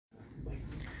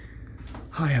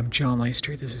Hi, I'm John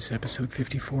Leister. This is episode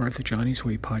 54 of the Johnny's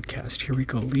Way podcast. Here we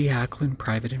go. Lee Hacklyn,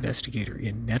 Private Investigator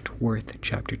in Net Worth,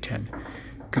 Chapter 10.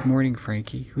 Good morning,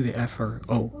 Frankie. Who the F are?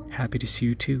 Oh, happy to see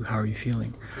you too. How are you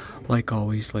feeling? Like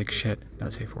always, like shit.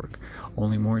 Not safe for work.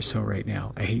 Only more so right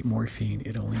now. I hate morphine.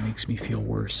 It only makes me feel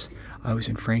worse. I was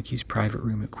in Frankie's private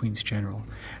room at Queen's General.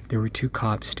 There were two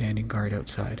cops standing guard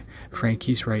outside.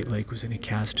 Frankie's right leg was in a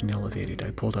cast and elevated.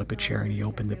 I pulled up a chair and he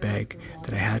opened the bag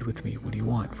that I had with me. What do you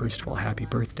want? First of all, happy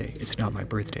birthday. It's not my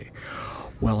birthday.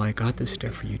 Well, I got this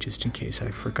stuff for you just in case.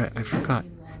 I forgot.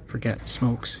 Forget.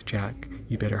 Smokes, Jack.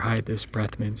 You better hide this.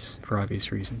 Breath mints, for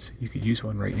obvious reasons. You could use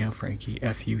one right now, Frankie.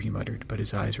 F you, he muttered, but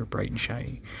his eyes were bright and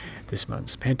shiny. This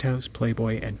month's Penthouse,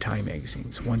 Playboy, and Time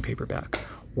magazines. One paperback.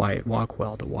 Wyatt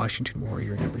Walkwell, The Washington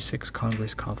Warrior, No. 6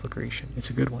 Congress Conflagration. It's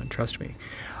a good one, trust me.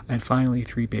 And finally,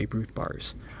 3 Babe Ruth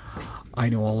bars. I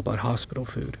know all about hospital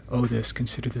food. Oh,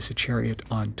 consider this a chariot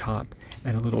on top,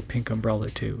 and a little pink umbrella,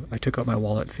 too. I took out my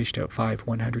wallet, fished out 5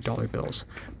 $100 bills,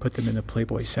 put them in the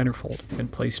Playboy centerfold, and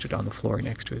placed it on the floor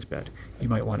next to his bed. You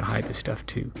might want to hide this stuff,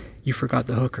 too. You forgot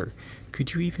the hooker.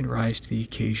 Could you even rise to the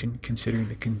occasion, considering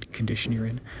the condition you're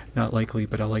in? Not likely,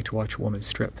 but I like to watch a woman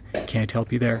strip. Can't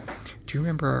help you there. Do you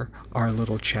remember our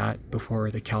little chat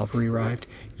before the cavalry arrived?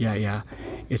 Yeah.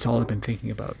 It's all I've been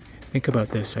thinking about. Think about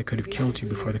this. I could have killed you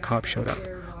before the cops showed up.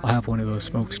 I'll have one of those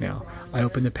smokes now. I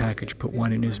opened the package, put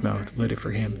one in his mouth, lit it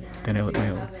for him, then I lit my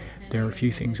own. There are a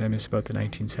few things I miss about the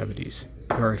 1970s.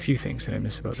 There are a few things that I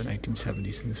miss about the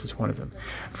 1970s, and this is one of them.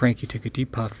 Frankie took a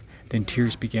deep puff, then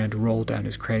tears began to roll down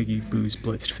his craggy,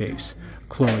 booze-blitzed face.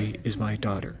 Chloe is my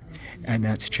daughter. And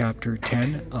that's chapter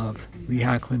 10 of Lee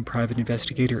Hacklyn, Private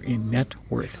Investigator in Net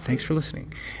Worth. Thanks for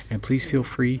listening. And please feel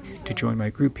free to join my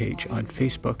group page on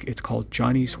Facebook. It's called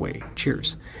Johnny's Way.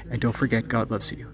 Cheers. And don't forget, God loves you.